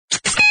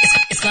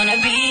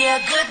a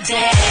good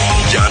day.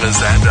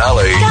 Gunners and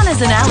Ali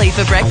Gunners and Ali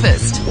for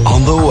breakfast.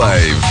 on the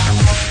wave.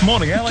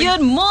 Morning, Ali.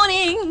 Good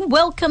morning.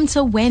 Welcome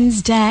to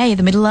Wednesday,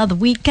 the middle of the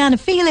week kind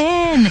of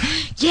feeling.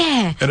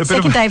 Yeah. And a bit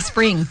Second of a- day of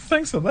spring.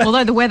 Thanks for that.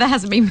 Although the weather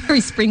hasn't been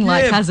very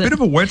spring-like, has a it? bit of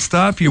a wet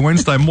start for your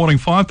Wednesday morning.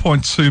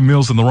 5.2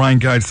 mils in the rain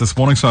gauge this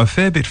morning, so a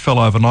fair bit fell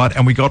overnight,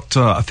 and we got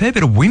a fair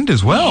bit of wind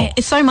as well. Yeah,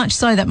 it's so much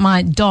so that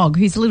my dog,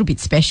 who's a little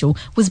bit special,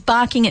 was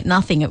barking at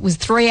nothing. It was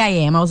 3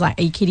 a.m. I was like,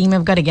 are you kidding me?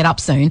 I've got to get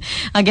up soon.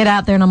 I get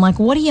out there and I'm like,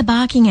 what are you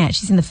barking at?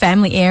 She's in the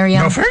family area.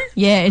 Nothing?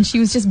 Yeah, and she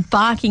was just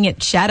barking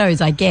at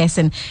shadows, I guess,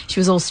 and she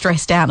was all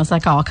stressed out. And I was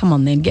like, oh, come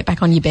on then, get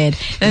back on your bed.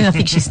 And then I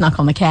think she snuck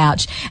on the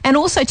couch. And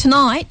also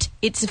tonight,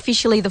 it's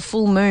officially the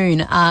full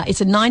moon. It's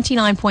a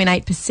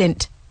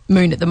 99.8%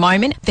 moon at the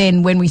moment.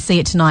 Then when we see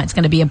it tonight, it's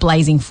going to be a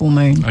blazing full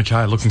moon.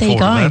 Okay, looking There you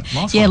forward go. to that.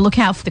 Nice Yeah, one. look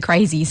out for the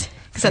crazies.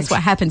 Because that's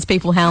what happens,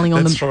 people howling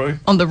on That's the true.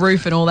 on the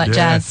roof and all that Yeah.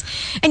 jazz.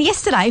 And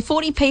yesterday,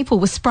 40 people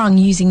were sprung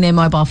using their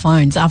mobile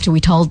phones after we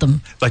told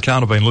them. They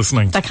can't have been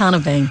listening. They can't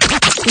have been.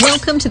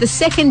 Welcome to the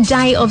second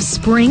day of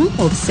spring,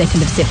 or the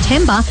 2nd of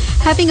September,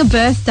 having a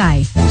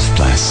birthday.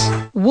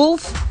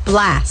 Wolf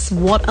Blass,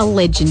 what a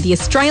legend. The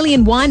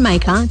Australian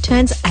winemaker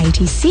turns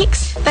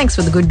 86. Thanks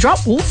for the good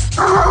drop, Wolf.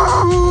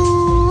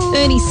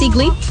 Ernie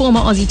Sigley, former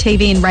Aussie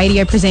TV and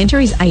radio presenter,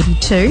 is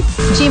 82.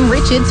 Jim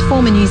Richards,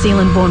 former New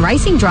Zealand-born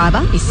racing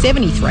driver, is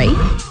 73.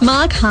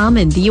 Mark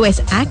Harmon, the US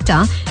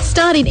actor,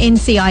 starred in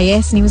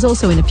NCIS and he was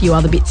also in a few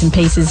other bits and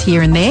pieces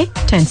here and there,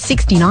 turned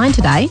 69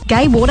 today.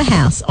 Gay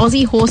Waterhouse,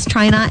 Aussie horse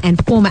trainer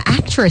and former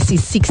actress,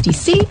 is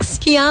 66.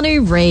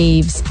 Keanu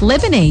Reeves,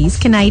 Lebanese,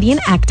 Canadian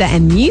actor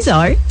and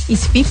muso,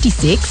 is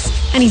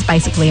 56 and he's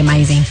basically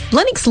amazing.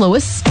 Lennox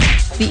Lewis,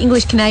 the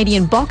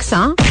English-Canadian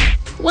boxer,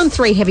 won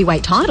 3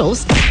 heavyweight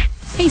titles.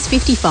 He's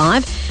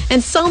 55.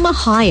 And Salma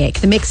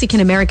Hayek, the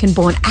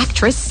Mexican-American-born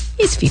actress,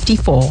 is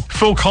 54.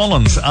 Phil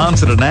Collins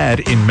answered an ad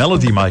in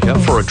Melody Maker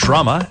for a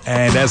drummer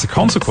and, as a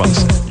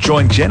consequence,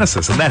 joined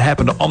Genesis. And that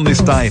happened on this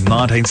day in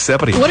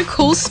 1970. What a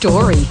cool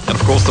story. And,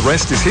 of course, the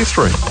rest is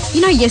history.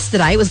 You know,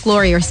 yesterday was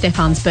Gloria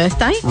Estefan's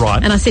birthday.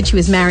 Right. And I said she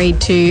was married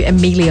to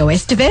Emilio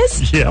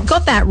Estevez. Yeah.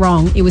 Got that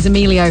wrong. It was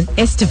Emilio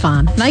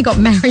Estefan. They got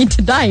married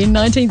today in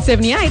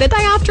 1978, a day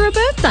after her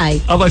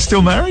birthday. Are they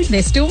still married?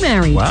 They're still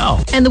married.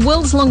 Wow. And the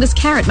world's longest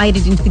carrot made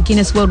it into the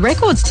Guinness World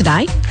Records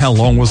today. How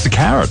long was the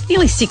carrot?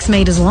 Nearly 6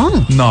 metres long.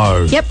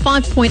 No. Yep,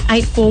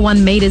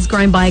 5.841 metres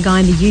grown by a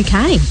guy in the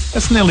UK.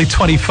 That's nearly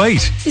 20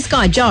 feet. This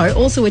guy, Joe,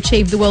 also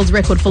achieved the world's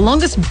record for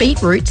longest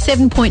beetroot,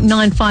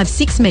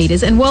 7.956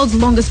 metres, and world's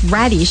longest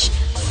radish,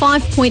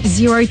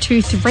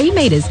 5.023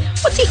 metres.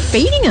 What's he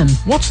feeding him?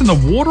 What's in the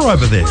water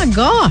over there? Oh, my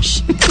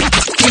gosh.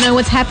 You know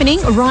what's happening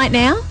right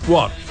now?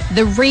 What?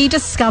 The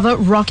Rediscover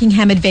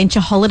Rockingham Adventure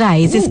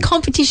Holidays. There's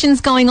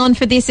competitions going on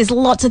for this. There's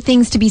lots of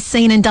things to be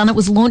seen and done. It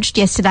was launched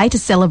yesterday to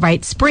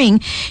celebrate spring.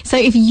 So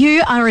if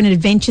you are an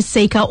adventure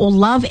seeker or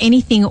love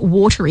anything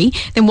watery,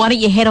 then why don't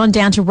you head on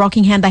down to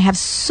Rockingham? They have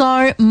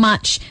so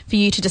much for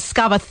you to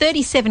discover.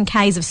 37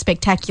 k's of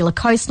spectacular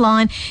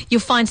coastline.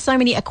 You'll find so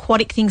many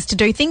aquatic things to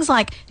do. Things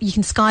like you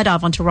can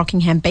skydive onto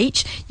Rockingham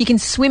Beach. You can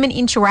swim and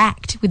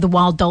interact with the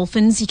wild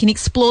dolphins. You can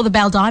explore the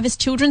Baldivis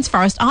Children's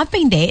Forest. I've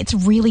been there. It's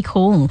really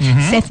cool.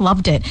 Seth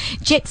loved it.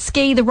 Jet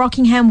ski the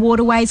Rockingham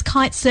waterways,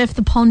 kite surf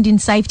the pond in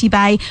Safety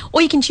Bay,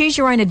 or you can choose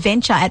your own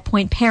adventure at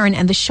Point Perrin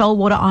and the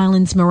Shoalwater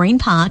Islands Marine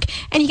Park,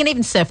 and you can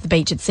even surf the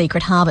beach at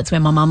Secret Harbour. It's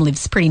where my mum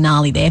lives. Pretty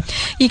gnarly there.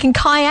 You can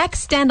kayak,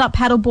 stand-up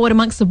paddleboard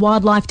amongst the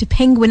wildlife to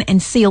Penguin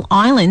and Seal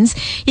Islands.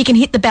 You can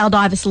hit the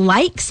Baldivis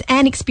Lakes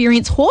and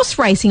experience horse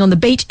racing on the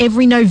beach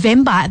every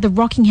November at the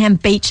Rockingham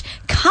Beach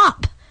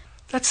Cup.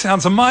 That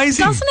sounds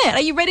amazing. Doesn't it?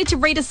 Are you ready to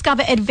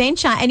rediscover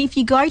adventure? And if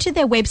you go to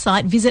their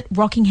website, visit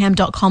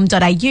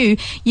rockingham.com.au,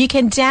 you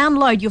can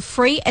download your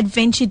free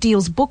adventure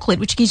deals booklet,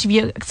 which gives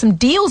you some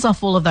deals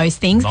off all of those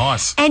things.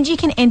 Nice. And you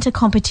can enter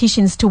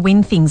competitions to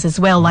win things as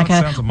well, like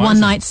that a sounds amazing.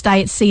 one-night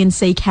stay at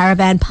C&C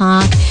Caravan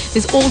Park.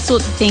 There's all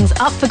sorts of things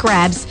up for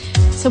grabs.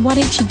 So why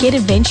don't you get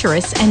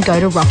adventurous and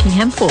go to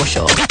Rockingham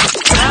Foreshore?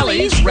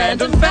 Ali's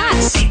Random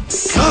Facts.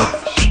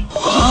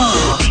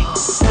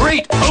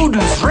 Great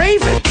odors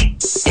raving.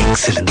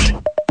 Excellent.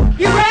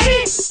 You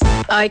ready?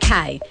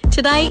 Okay,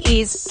 today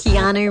is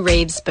Keanu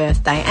Reeves'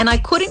 birthday, and I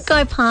couldn't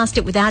go past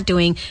it without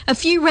doing a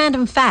few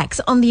random facts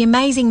on the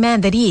amazing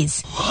man that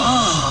is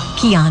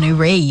Keanu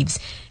Reeves.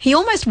 He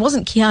almost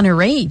wasn't Keanu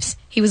Reeves.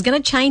 He was going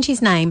to change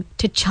his name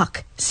to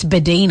Chuck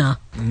Spadina.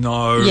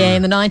 No. Yeah,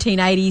 in the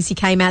 1980s, he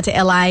came out to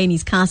LA and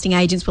his casting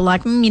agents were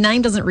like, your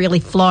name doesn't really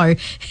flow. And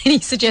he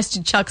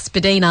suggested Chuck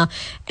Spadina,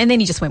 and then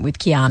he just went with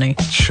Keanu.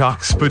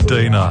 Chuck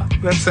Spadina.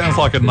 That sounds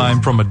like a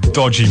name from a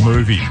dodgy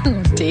movie.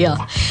 Oh, dear.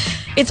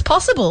 It's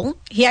possible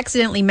he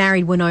accidentally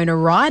married Winona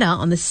Ryder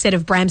on the set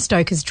of Bram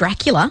Stoker's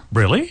Dracula.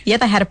 Really? Yeah,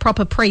 they had a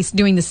proper priest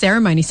doing the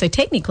ceremony, so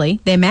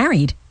technically they're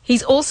married.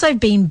 He's also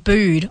been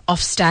booed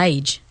off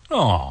stage.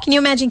 Oh, Can you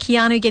imagine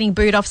Keanu getting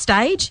booed off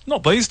stage?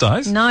 not these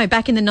days. No,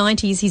 back in the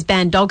 90s, his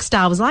band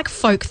Dogstar was like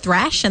folk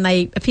thrash, and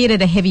they appeared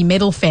at a heavy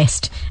metal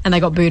fest, and they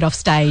got booed off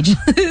stage.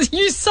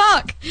 You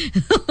suck.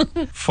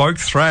 Folk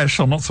thrash,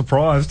 I'm not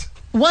surprised.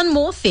 One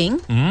more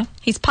thing.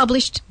 He's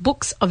published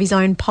books of his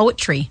own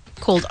poetry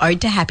called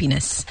Ode to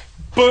Happiness.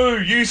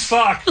 Boo, you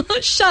suck.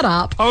 Shut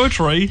up.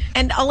 Poetry.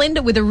 And I'll end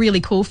it with a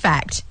really cool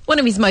fact. One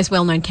of his most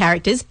well-known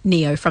characters,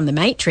 Neo from The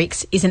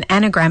Matrix, is an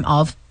anagram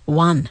of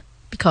one,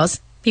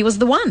 because he was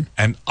the one.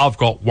 And I've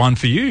got one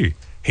for you.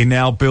 He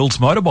now builds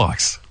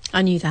motorbikes.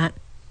 I knew that.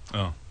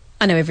 Oh.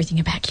 I know everything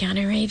about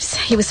Keanu Reeves.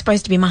 He was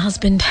supposed to be my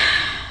husband.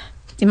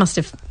 He must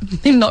have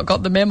not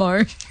got the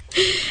memo.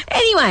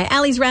 Anyway,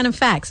 Ali's random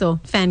facts,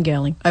 or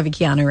fangirling over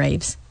Keanu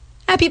Reeves.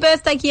 Happy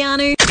birthday,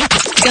 Keanu.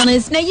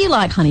 Gunners, now you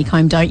like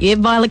honeycomb, don't you?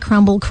 Violet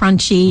Crumble,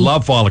 crunchy.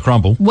 Love Violet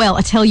Crumble. Well,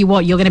 I tell you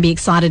what, you're going to be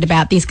excited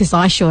about this because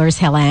I sure as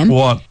hell am.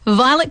 What?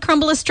 Violet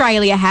Crumble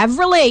Australia have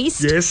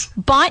released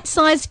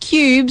bite-sized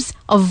cubes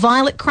of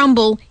Violet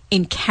Crumble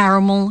in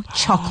caramel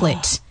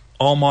chocolate.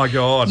 Oh, my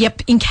God.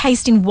 Yep,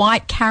 encased in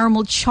white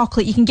caramel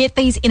chocolate. You can get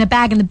these in a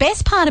bag. And the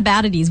best part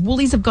about it is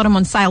Woolies have got them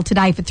on sale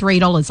today for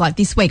 $3. Like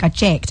this week, I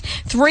checked.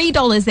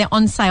 $3, they're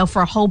on sale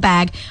for a whole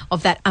bag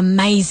of that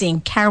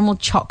amazing caramel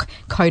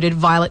choc-coated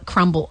Violet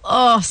Crumble.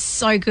 Oh,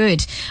 so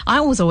good.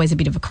 I was always a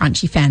bit of a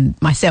crunchy fan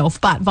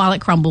myself, but Violet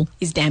Crumble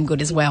is damn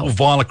good as well. Well,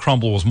 Violet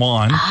Crumble was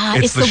mine.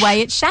 It's the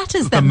way it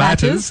shatters that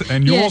matters.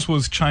 And yours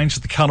was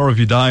changed the colour of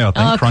your day, I think.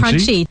 Oh,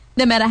 crunchy.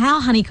 No matter how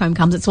honeycomb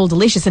comes, it's all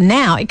delicious. And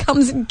now it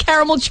comes in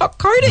caramel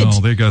choc-coated. Oh,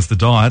 there goes the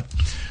diet.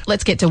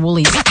 Let's get to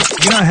Woolies.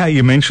 You know how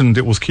you mentioned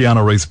it was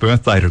Keanu Reeves'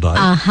 birthday today?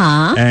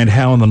 Uh-huh. And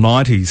how in the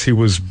 90s he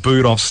was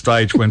booed off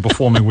stage when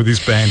performing with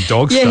his band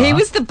Dogstar. Yeah, he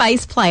was the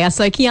bass player,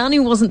 so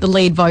Keanu wasn't the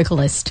lead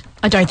vocalist.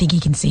 I don't think he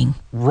can sing.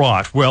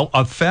 Right. Well,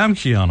 I've found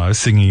Keanu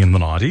singing in the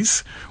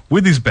 90s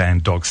with his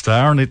band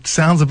Dogstar, and it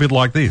sounds a bit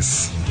like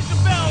this.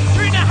 Isabel,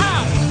 3 and a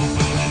half.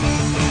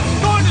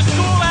 Going to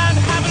school and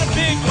having a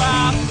big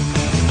laugh.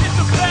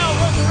 Isabel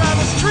runs around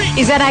the street.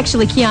 Is that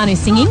actually Keanu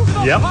singing?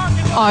 Yep.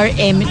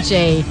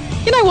 OMG.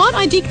 You know what?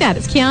 I dig that.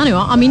 It's Keanu.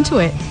 I'm into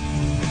it.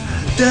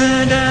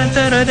 Da, da,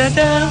 da, da, da,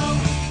 da.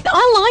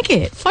 I like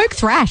it. Folk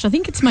thrash. I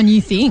think it's my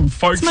new thing.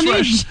 Folk It's my new-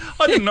 thrash.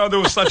 I didn't know there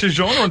was such a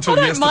genre until I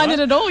don't yesterday. mind it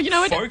at all. You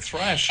know, Folk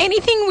thrash.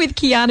 anything with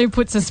Keanu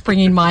puts a spring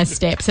in my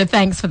step, so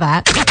thanks for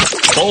that.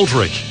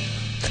 Baldrick.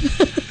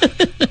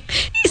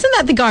 Isn't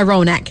that the guy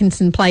Rowan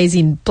Atkinson plays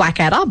in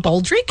Blackadder,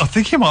 Baldrick? I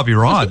think you might be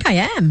right. I think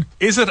I am.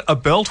 Is it a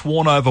belt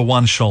worn over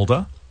one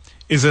shoulder?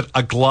 Is it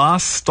a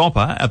glass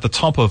stopper at the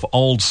top of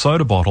old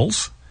soda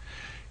bottles?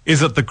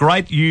 Is it the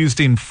grate used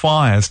in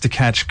fires to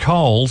catch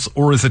coals?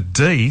 Or is it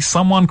D,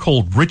 someone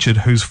called Richard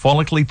who's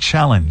follically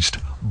challenged?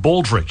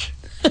 Baldrick.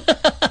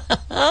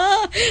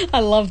 I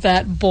love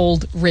that.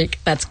 Bald Rick.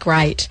 That's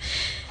great.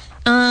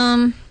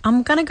 I'm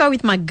going to go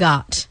with my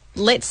gut.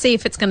 Let's see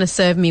if it's going to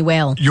serve me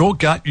well. Your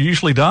gut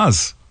usually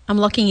does. I'm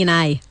locking in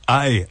A.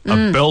 A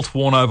belt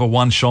worn over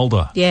one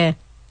shoulder. Yeah.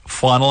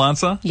 Final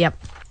answer? Yep.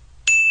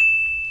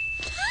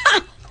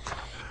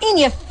 In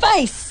your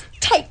face.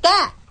 Take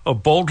that. A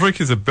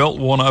baldrick is a belt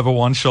worn over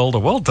one shoulder.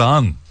 Well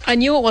done. I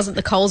knew it wasn't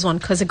the coals one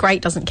because a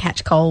grate doesn't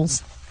catch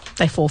coals.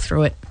 They fall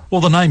through it.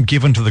 Well, the name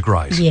given to the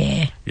grate.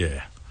 Yeah.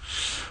 Yeah.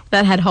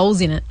 That had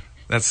holes in it.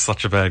 That's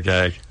such a bad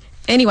gag.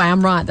 Anyway,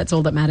 I'm right. That's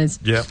all that matters.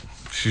 Yep.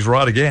 She's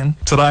right again.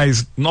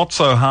 Today's not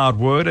so hard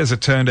word, as it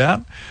turned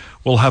out.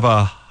 We'll have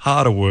a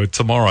harder word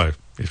tomorrow,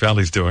 if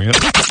Ali's doing it.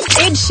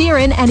 Ed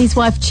Sheeran and his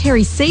wife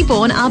Cherry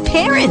Seaborn are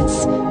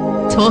parents.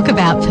 Talk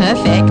about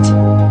perfect.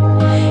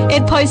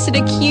 Ed posted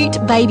a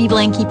cute baby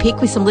blankie pic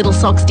with some little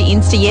socks to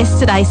Insta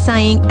yesterday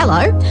saying,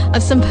 "Hello,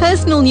 I've some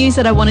personal news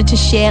that I wanted to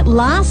share.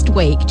 Last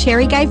week,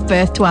 Cherry gave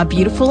birth to our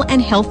beautiful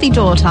and healthy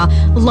daughter,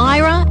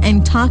 Lyra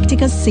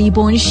Antarctica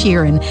Seaborn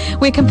Sheeran.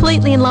 We're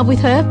completely in love with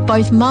her.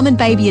 Both mum and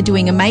baby are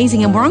doing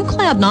amazing and we're on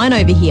cloud 9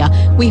 over here.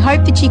 We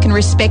hope that you can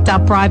respect our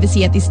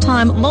privacy at this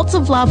time. Lots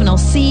of love and I'll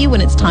see you when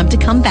it's time to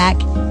come back.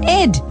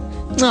 Ed."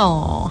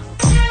 Aww.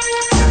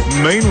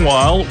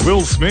 Meanwhile,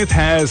 Will Smith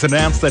has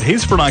announced that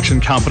his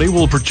production company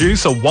will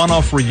produce a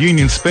one-off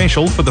reunion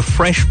special for the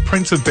Fresh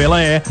Prince of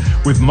Bel-Air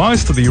with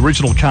most of the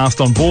original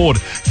cast on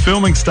board.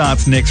 Filming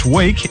starts next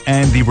week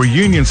and the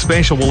reunion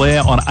special will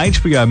air on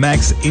HBO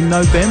Max in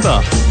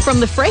November. From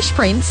the Fresh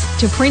Prince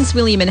to Prince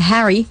William and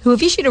Harry, who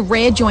have issued a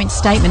rare joint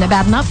statement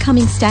about an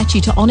upcoming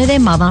statue to honour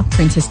their mother,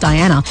 Princess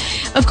Diana.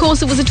 Of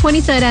course, it was the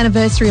 23rd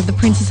anniversary of the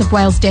Princess of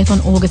Wales' death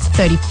on August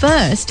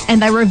 31st,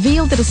 and they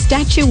revealed that a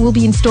statue will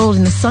be installed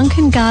in the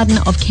sunken garden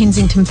of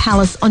Kensington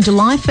Palace on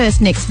July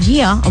 1st next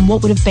year on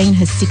what would have been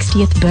her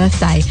 60th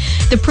birthday.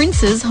 The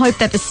princes hope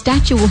that the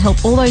statue will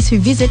help all those who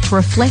visit to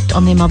reflect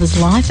on their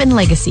mother's life and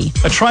legacy.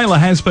 A trailer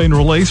has been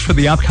released for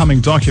the upcoming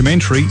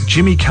documentary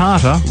Jimmy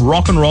Carter,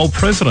 Rock and Roll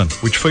President,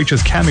 which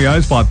features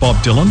cameos by Bob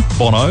Dylan,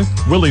 Bono,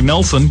 Willie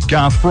Nelson,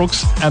 Garth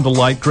Brooks and the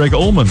late Greg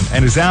Allman,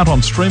 and is out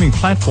on streaming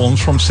platforms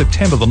from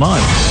September the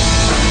 9th.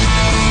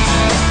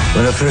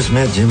 When I first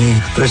met Jimmy,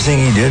 first thing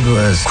he did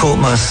was quote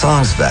my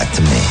songs back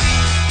to me.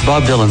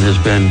 Bob Dylan has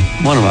been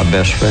one of my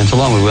best friends,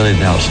 along with Willie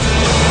Nelson.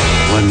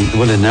 When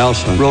Willie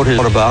Nelson wrote his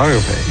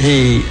autobiography,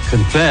 he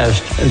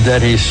confessed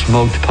that he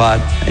smoked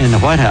pot in the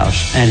White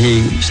House, and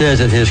he says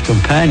that his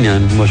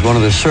companion was one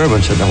of the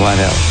servants at the White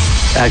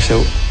House.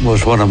 Actually,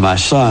 was one of my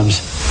sons.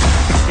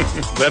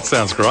 That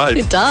sounds great.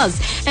 It does.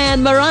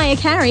 And Mariah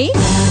Carey,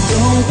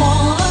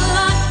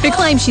 who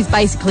claims she's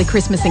basically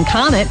Christmas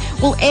incarnate,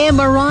 will air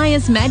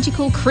Mariah's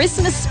magical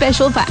Christmas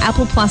special for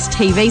Apple Plus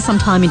TV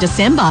sometime in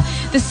December.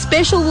 The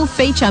special will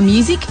feature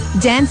music,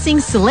 dancing,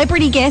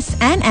 celebrity guests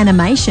and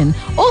animation.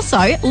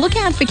 Also, look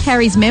out for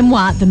Carey's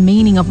memoir, The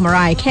Meaning of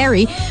Mariah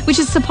Carey, which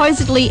is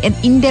supposedly an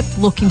in-depth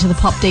look into the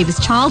pop diva's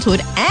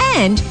childhood,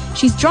 and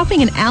she's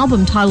dropping an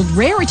album titled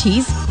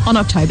Rarities on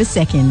October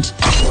 2nd.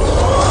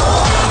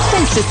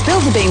 Thanks to Spill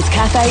the Beans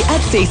Cafe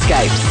at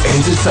Seascapes.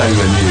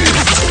 Entertainment news.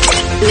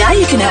 Now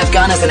you can have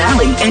Gunners and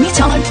Ali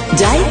anytime,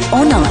 day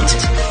or night.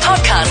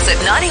 Podcasts at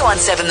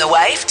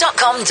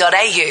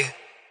 917thewave.com.au.